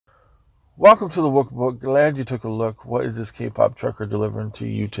Welcome to the WookbooK. Glad you took a look. What is this Kpop Trucker delivering to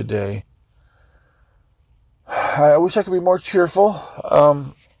you today? I wish I could be more cheerful.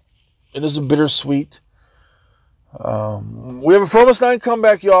 It is a bittersweet. We have a FROMIS9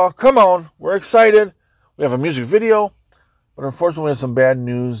 comeback, y'all. Come on. We're excited. We have a music video. But unfortunately, we have some bad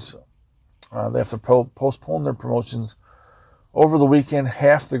news. They have to postpone their promotions. Over the weekend,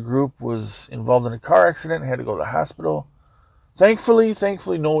 half the group was involved in a car accident and had to go to the hospital. Thankfully,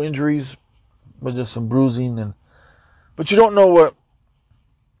 no injuries, but just some bruising. But you don't know what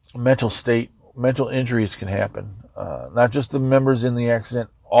mental injuries can happen. Not just the members in the accident,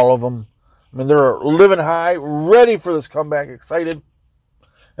 all of them. I mean, they're living high, ready for this comeback, excited.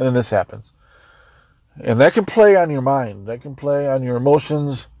 And then this happens. And that can play on your mind. That can play on your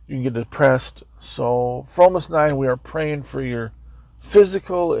emotions. You can get depressed. So, FROMIS9, we are praying for your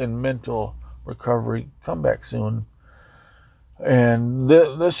physical and mental recovery. Come back soon. And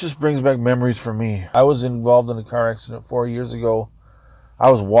this just brings back memories for me. I was involved in a car accident 4 years ago.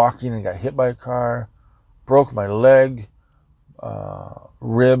 I was walking and got hit by a car, broke my leg,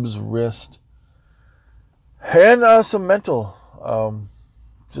 ribs, wrist, and some mental,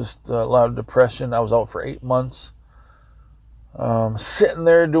 just a lot of depression. I was out for 8 months. Sitting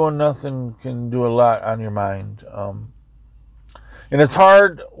there doing nothing can do a lot on your mind. And it's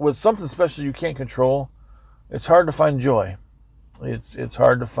hard with something special you can't control. It's hard to find joy. It's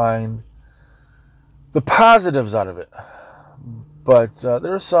hard to find the positives out of it. But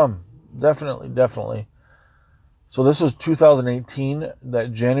there are some, definitely. So this was 2018,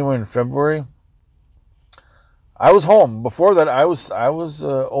 that January and February. I was home. Before that, I was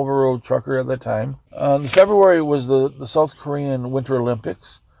over-road trucker at that time. February was the South Korean Winter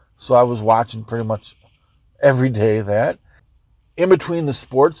Olympics, so I was watching pretty much every day that. In between the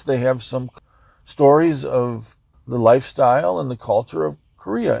sports, they have some stories of the lifestyle and the culture of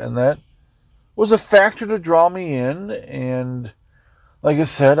Korea, and that was a factor to draw me in. And like I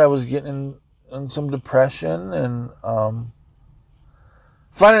said, I was getting in some depression and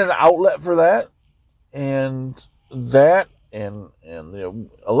finding an outlet for that, and the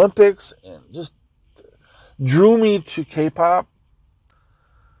Olympics, and just drew me to K-pop.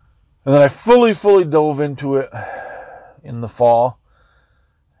 And then I fully dove into it in the fall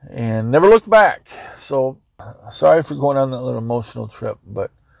and never looked back. So sorry for going on that little emotional trip, but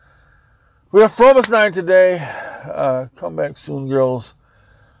we have FROMIS9 today. Come back soon, girls.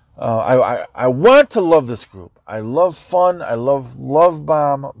 I want to love this group. I love fun. I love Love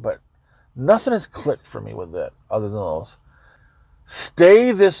Bomb, but nothing has clicked for me with that other than those.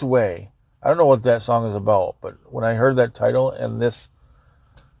 Stay This Way. I don't know what that song is about, but when I heard that title and the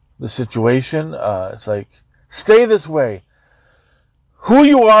situation, it's like, stay this way. Who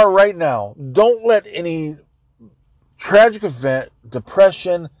you are right now. Don't let any tragic event,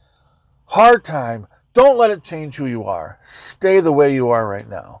 depression, hard time, don't let it change who you are. Stay the way you are right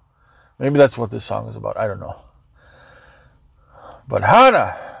now. Maybe that's what this song is about. I don't know. But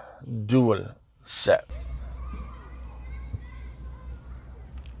Hana, dual set.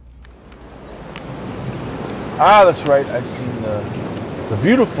 Ah, that's right. I've seen the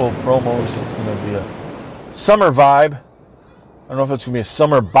beautiful promos. It's going to be a summer vibe. I don't know if it's going to be a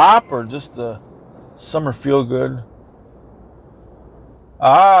summer bop or just a summer feel good.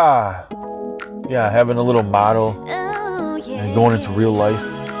 Ah, yeah, having a little motto and going into real life.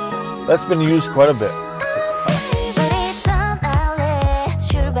 That's been used quite a bit.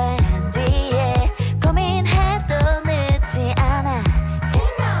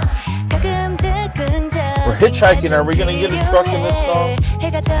 We're hitchhiking. Are we going to get a truck in this song?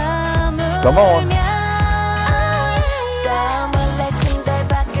 Come on.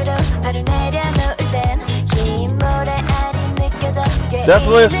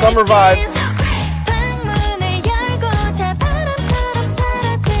 Definitely a summer vibe.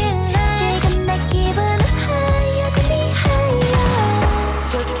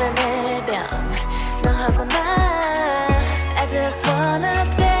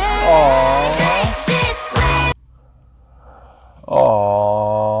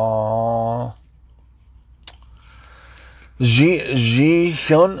 Aww.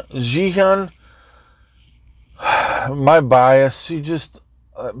 Jihyun, my bias, she just,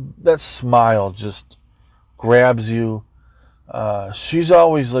 that smile just grabs you. She's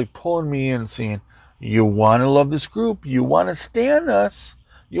always like pulling me in and saying, you want to love this group, you want to stand us,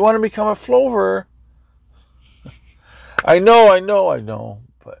 you want to become a Flover. I know,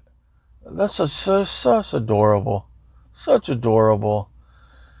 but that's such adorable. Such adorable.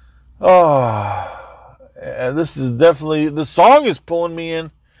 Oh, and this song is pulling me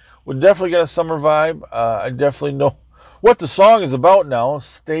in. We definitely got a summer vibe. I definitely know what the song is about now.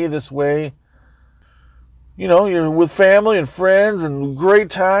 Stay this way. You know, you're with family and friends and great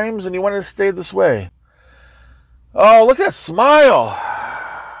times, and you want to stay this way. Oh, look at that smile.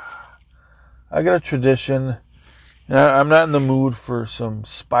 I got a tradition, and I'm not in the mood for some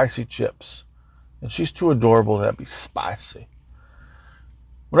spicy chips. And she's too adorable to be spicy.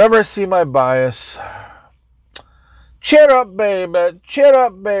 Whenever I see my bias, cheer up, baby, cheer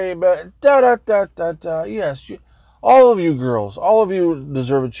up, baby, da-da-da-da-da. Yes, all of you girls, all of you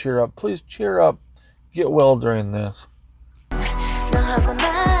deserve a cheer up. Please cheer up. Get well during this. Aww.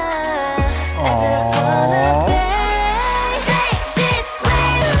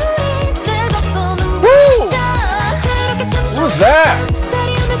 Woo! What was that?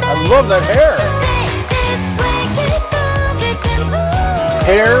 I love that hair.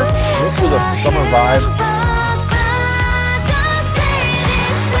 Hair mixed with a summer vibe.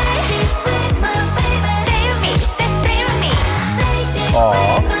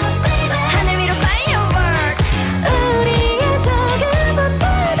 Aww.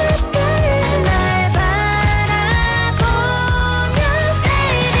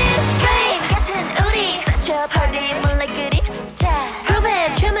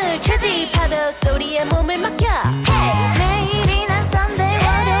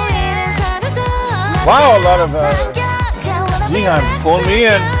 Wow, a lot of Jihan pulling me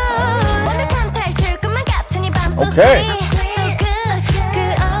in. Okay.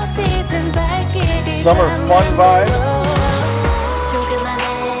 Summer fun vibe.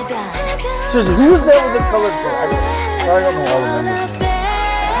 Just who is that with the colored hair? Sorry, I don't know all the numbers.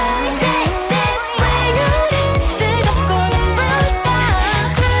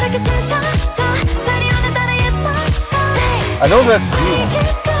 I know that's Jihan.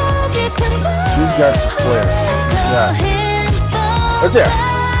 She's got some flair. Yeah. Right there.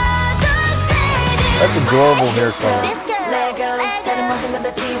 That's adorable hair color.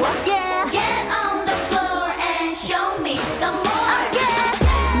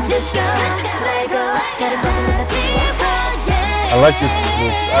 I like this.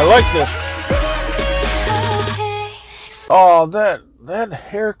 I like this. Oh, that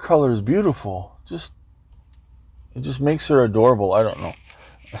hair color is beautiful. It just makes her adorable. I don't know.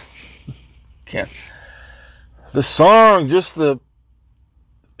 Can't. The song, just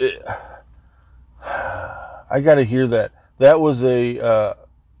I gotta hear that. That was a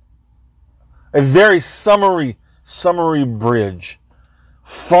very summery bridge.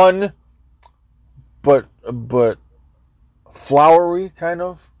 Fun, but flowery kind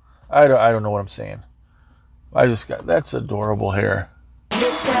of. I don't know what I'm saying. I just got, that's adorable hair.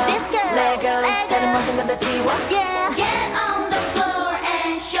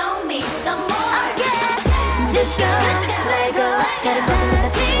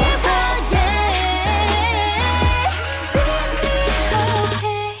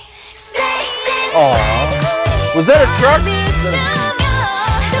 Aww. Was that a truck?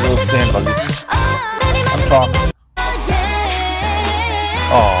 A little sand buggy. I'm talking.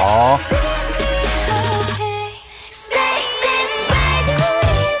 Aww.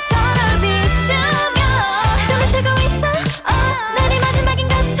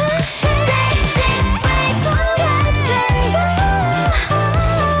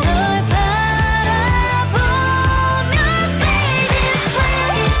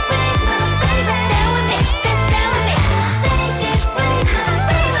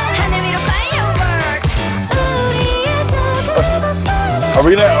 Are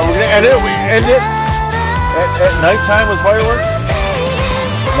we gonna end it? We end it at nighttime with fireworks?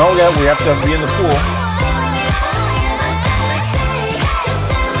 No, yeah, we have to be in the pool.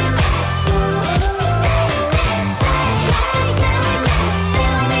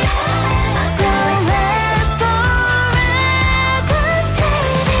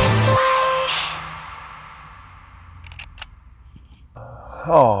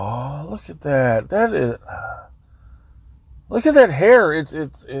 Oh, look at that. That is. Look at that hair. It's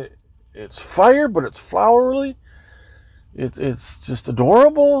fire, but it's flowery. It's just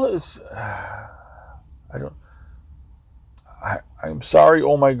adorable. I'm sorry,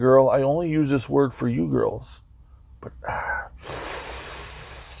 oh my girl. I only use this word for you girls. But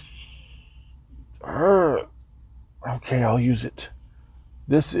okay, I'll use it.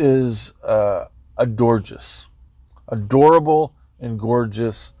 This is adorgeous. Adorable and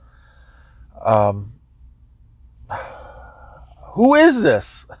gorgeous. Who is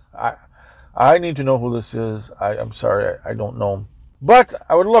this? I need to know who this is. I'm sorry, I don't know. But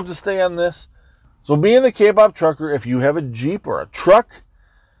I would love to stay on this. So being the K-Pop Trucker, if you have a Jeep or a truck,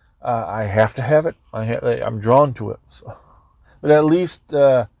 I have to have it. I'm drawn to it. So. But at least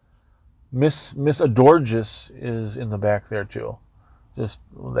Miss Adorgus is in the back there too. Just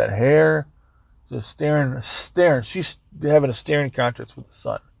that hair, just staring. She's having a staring contest with the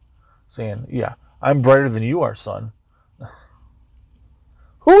sun, saying, "Yeah, I'm brighter than you are, son."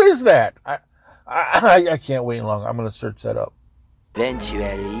 Who is that? I can't wait long. I'm gonna search that up.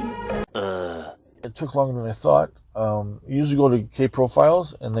 Eventually, It took longer than I thought. You usually go to K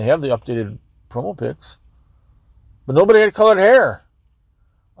Profiles and they have the updated promo pics, but nobody had colored hair.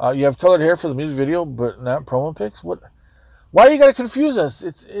 You have colored hair for the music video, but not promo pics. What? Why you gotta confuse us?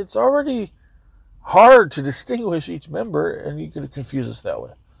 It's already hard to distinguish each member, and you could confuse us that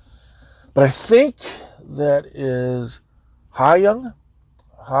way. But I think that is Hayoung.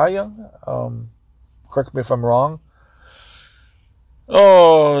 Correct me if I'm wrong.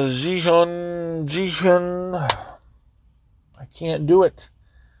 Oh, Jihyun. I can't do it.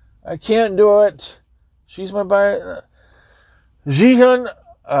 She's my bias. Jihyun,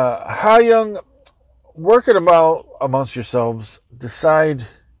 Hayoung, work it out amongst yourselves. Decide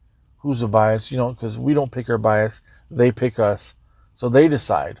who's a bias, because we don't pick our bias. They pick us. So they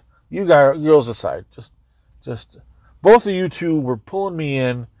decide. You girls decide. Just both of you two were pulling me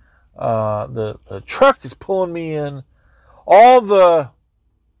in. The truck is pulling me in. All the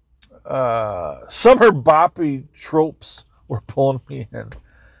summer boppy tropes were pulling me in.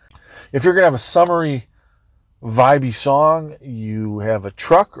 If you're going to have a summery, vibey song, you have a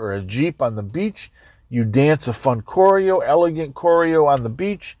truck or a Jeep on the beach. You dance a fun choreo, elegant choreo on the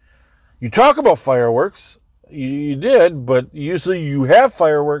beach. You talk about fireworks. You did, but usually you have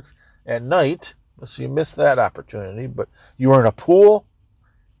fireworks at night. So you missed that opportunity. But you were in a pool.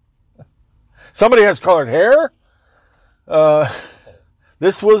 Somebody has colored hair.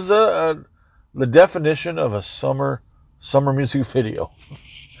 This was the definition of a summer music video.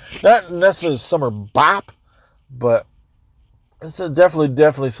 Not necessarily a summer bop, but it's a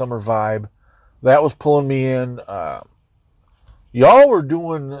definitely summer vibe. That was pulling me in. Y'all were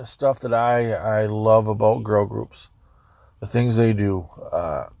doing stuff that I love about girl groups. The things they do.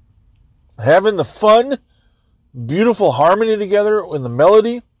 Having the fun, beautiful harmony together in the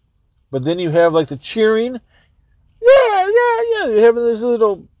melody, but then you have like the cheering. Yeah. You're having this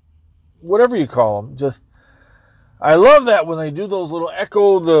little, whatever you call them. I love that when they do those little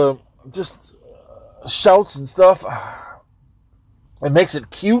echo, shouts and stuff. It makes it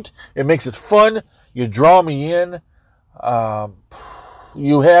cute. It makes it fun. You draw me in.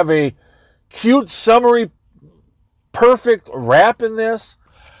 You have a cute, summery, perfect rap in this.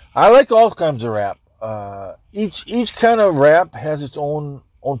 I like all kinds of rap. Each kind of rap has its own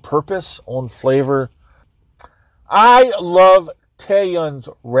purpose, own flavor. I love Taeyeon's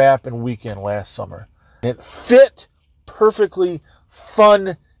rap in Weekend last summer. It fit perfectly,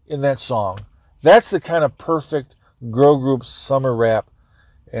 fun in that song. That's the kind of perfect girl group summer rap,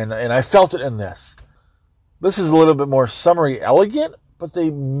 and I felt it in this. This is a little bit more summery elegant, but they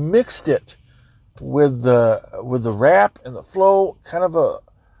mixed it with the rap and the flow, kind of a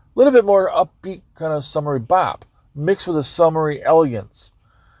little bit more upbeat kind of summery bop, mixed with a summery elegance.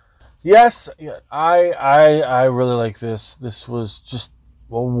 Yes, I really like this. This was just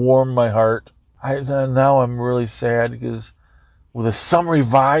warmed my heart. Now I'm really sad because with a summery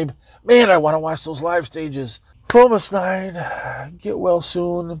vibe, man, I want to watch those live stages. FROMIS9, get well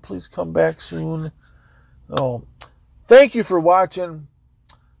soon, and please come back soon. Oh, thank you for watching.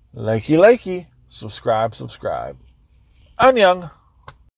 Likey, subscribe. Annyeong.